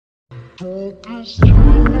So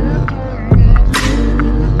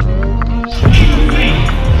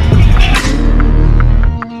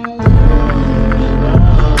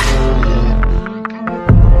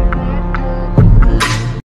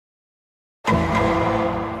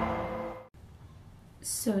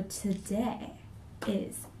today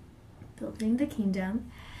is Building the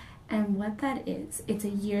Kingdom, and what that is, it's a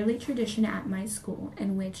yearly tradition at my school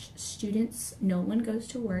in which students, no one goes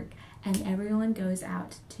to work and everyone goes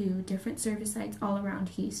out to different service sites all around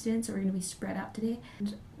Houston. So we're going to be spread out today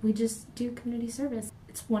and we just do community service.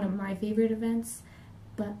 It's one of my favorite events,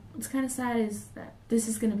 but what's kind of sad is that this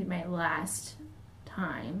is going to be my last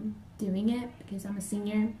time doing it because I'm a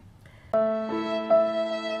senior.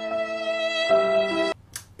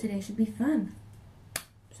 Today should be fun,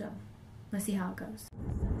 so let's see how it goes.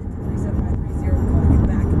 37530 calling you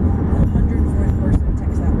back. 104th person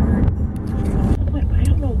text that word. But I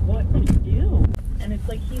don't know what to do. And it's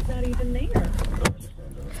like he's not even there.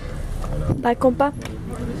 Bye, compa.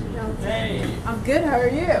 Hey. I'm good, how are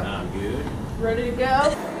you? I'm good. Ready to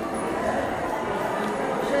go?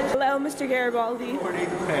 Hello, Mr. Garibaldi. Morning,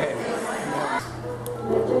 man.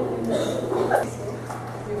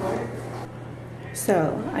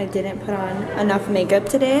 So I didn't put on enough makeup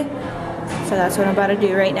today, so that's what I'm about to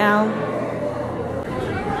do right now.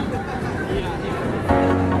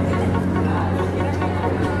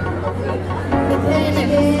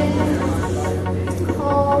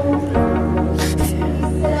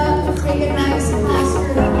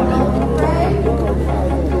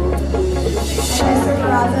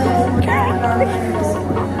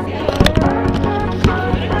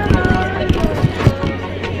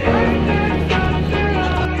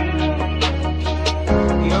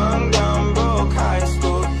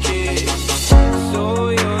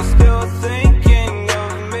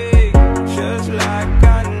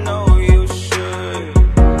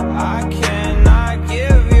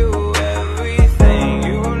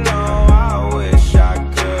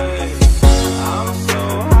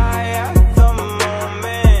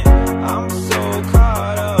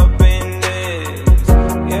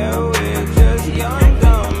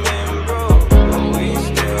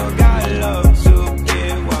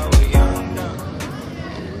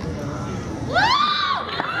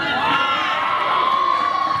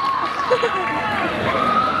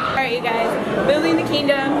 Alright, you guys, Building the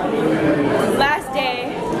Kingdom, last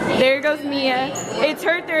day. There goes Mia. It's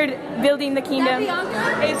her third Building the Kingdom.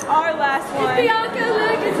 It's our last one. It's Bianca,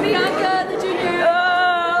 look, it's Bianca, the junior.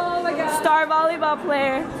 Oh my god. Star volleyball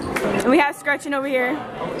player. And we have Scratching over here.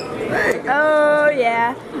 Oh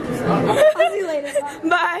yeah. I'll see you later.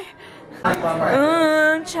 Bye.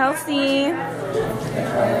 Chelsea.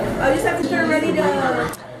 I just have to start ready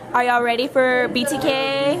to... Are y'all ready for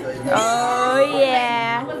BTK? Oh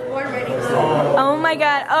yeah. Oh my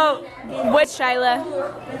god. Oh, what's Shyla?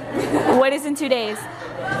 What is in 2 days?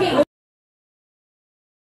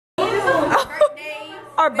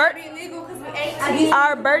 Our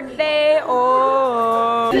birthday.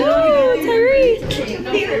 Oh. Tyrese.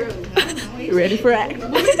 You ready for act?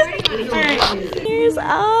 Alright. Here's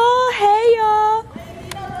hey y'all.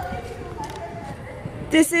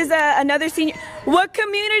 This is another senior. What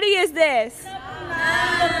community is this?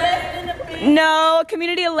 No,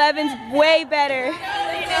 community 11's way better.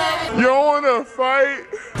 You wanna fight?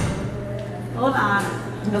 Hold on.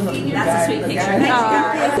 That's a sweet picture.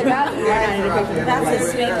 That's a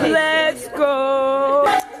sweet picture. Let's go,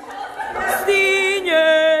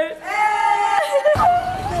 seniors.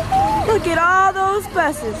 Look at all those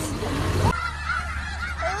buses. Look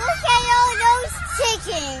at all those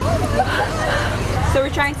chickens. So we're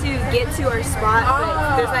trying to get to our spot,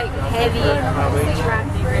 but there's like heavy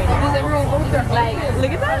traffic right now. Does everyone go there? Like,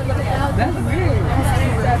 look at that. That's weird.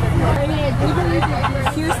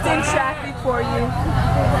 Houston traffic for you.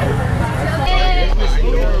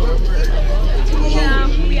 Now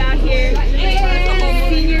we out here.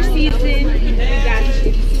 Senior season. We got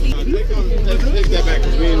you. Take that back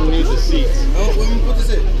because we didn't need the seats. Oh, let me put this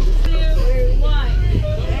in. 2, 1.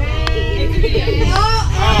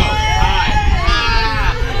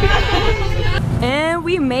 And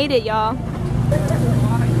we made it, y'all.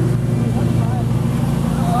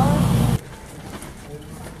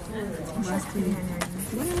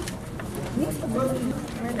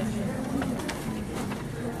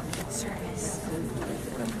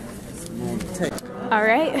 All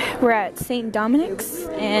right, we're at St. Dominic's,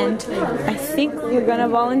 and I think we're gonna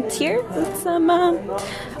volunteer with some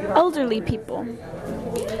elderly people.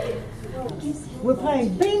 We're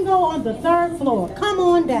playing bingo on the 3rd floor. Come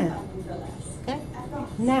on down. Okay?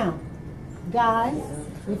 Now, guys,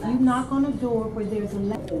 if you knock on a door where there's a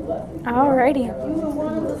lady, Alrighty. you were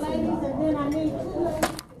one of the ladies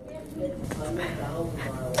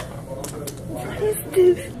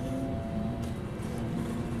You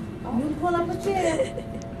pull up a chair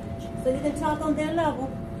so you can talk on their level.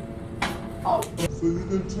 So you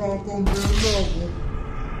can talk on their level.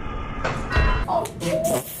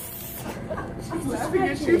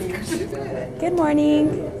 Good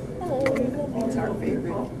morning. It's our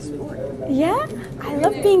favorite sport. Yeah? I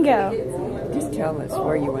love bingo. Just tell us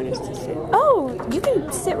where you want us to sit. Oh, you can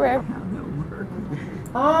sit wherever.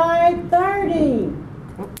 I-30.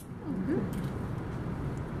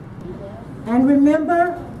 And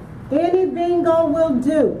remember, any bingo will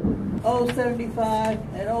do. 075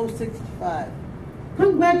 and 065.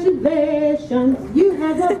 Congratulations, you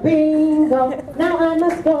have a bingo. Now I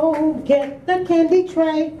must go get the candy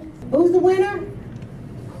tray. Who's the winner?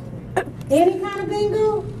 Any kind of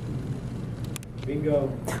bingo? Bingo.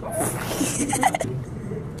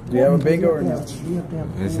 Do you have a bingo or no?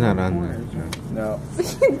 It's not on there. No.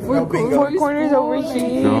 No bingo. Four corners over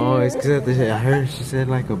here. No, it's because I heard she said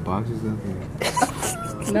like a box or something.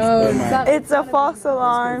 No, it's a false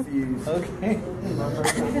alarm. Okay.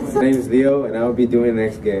 My name is Leo, and I'll be doing the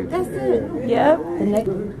next game. That's it. Yep.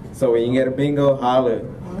 So when you get a bingo, holler.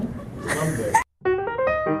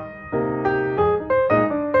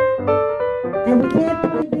 And we can't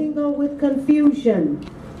play bingo with confusion.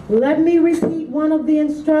 Let me repeat one of the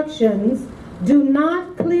instructions. Do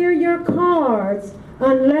not clear your cards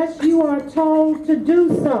unless you are told to do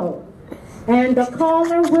so. And the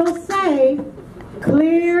caller will say,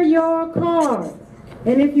 clear your cards.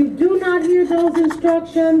 And if you do not hear those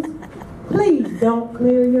instructions, please don't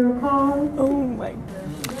clear your cards. Oh my.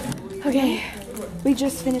 Okay, we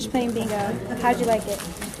just finished playing bingo. How'd you like it?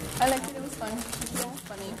 I liked it. It was fun. It was so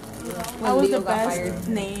funny. What was the best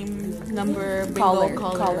name, number, bingo,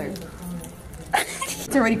 caller?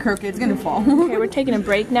 It's already crooked. It's gonna fall. Okay, we're taking a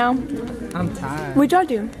break now. I'm tired. What'd y'all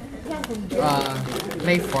do?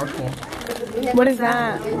 Play Farkle. What is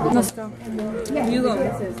that? Let's go. You go.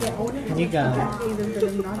 You go.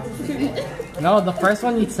 No, the first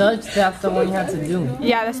one you touch, that's the one you have to do.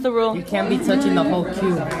 Yeah, that's the rule. You can't be touching the whole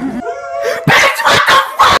cube.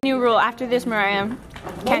 New rule. After this, Mariah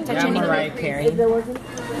can't touch anything. Mariah Carey.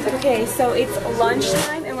 Okay, so it's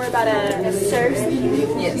lunchtime and we're about to serve.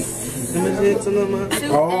 Yes. Soup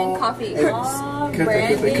and coffee.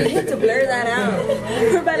 Brandy to blur that out.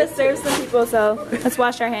 We're about to serve some people, so let's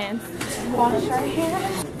wash our hands. Wash our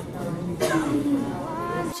hands. I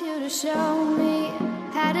want you to show me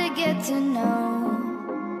how to get to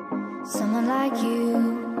know someone like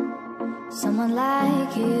you, someone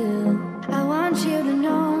like you. I want you to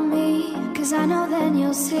know me, 'cause I know then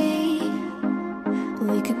you'll see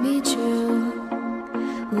we could be true.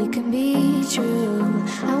 We can be true.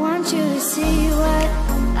 I want you to see what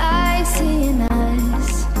I see in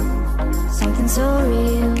us. Something so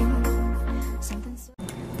real. Something so.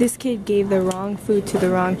 This kid gave the wrong food to the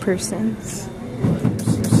wrong person.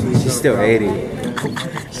 She's still 80.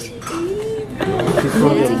 She's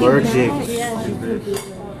probably allergic.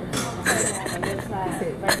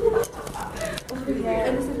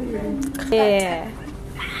 Yeah.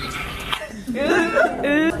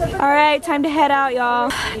 Alright, time to head out,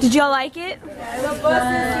 y'all. Did y'all like it?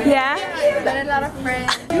 Yeah? Met a lot of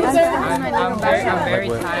friends. I'm very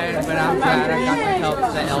tired, but I'm glad I got to help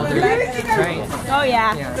the elderly. Right? Oh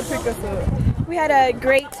yeah. We had a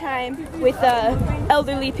great time with the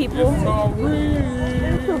elderly people.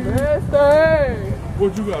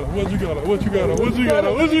 What you got? What you got? What you got? What you got?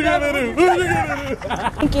 What you gotta do? What you gotta do?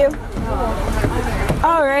 Thank you.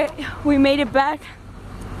 Alright, we made it back.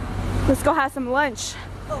 Let's go have some lunch.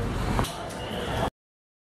 How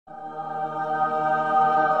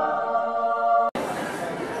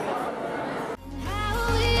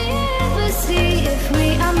we ever see if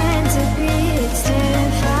we are meant to be? It's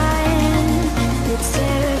terrifying. It's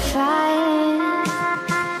terrifying.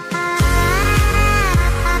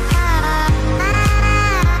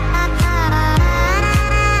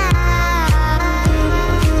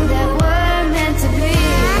 That we're meant to be.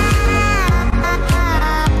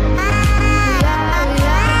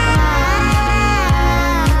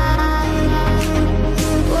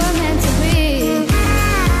 We're meant to be.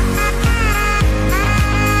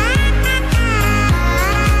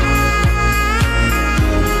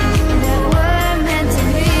 That we're meant to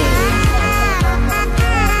be.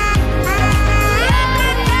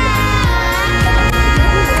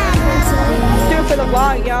 Do it for the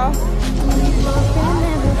vlog, y'all.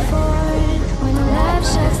 When love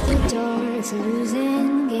shuts the door, it's a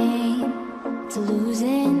losing game. It's a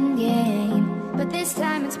losing game. But this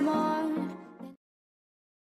time it's more.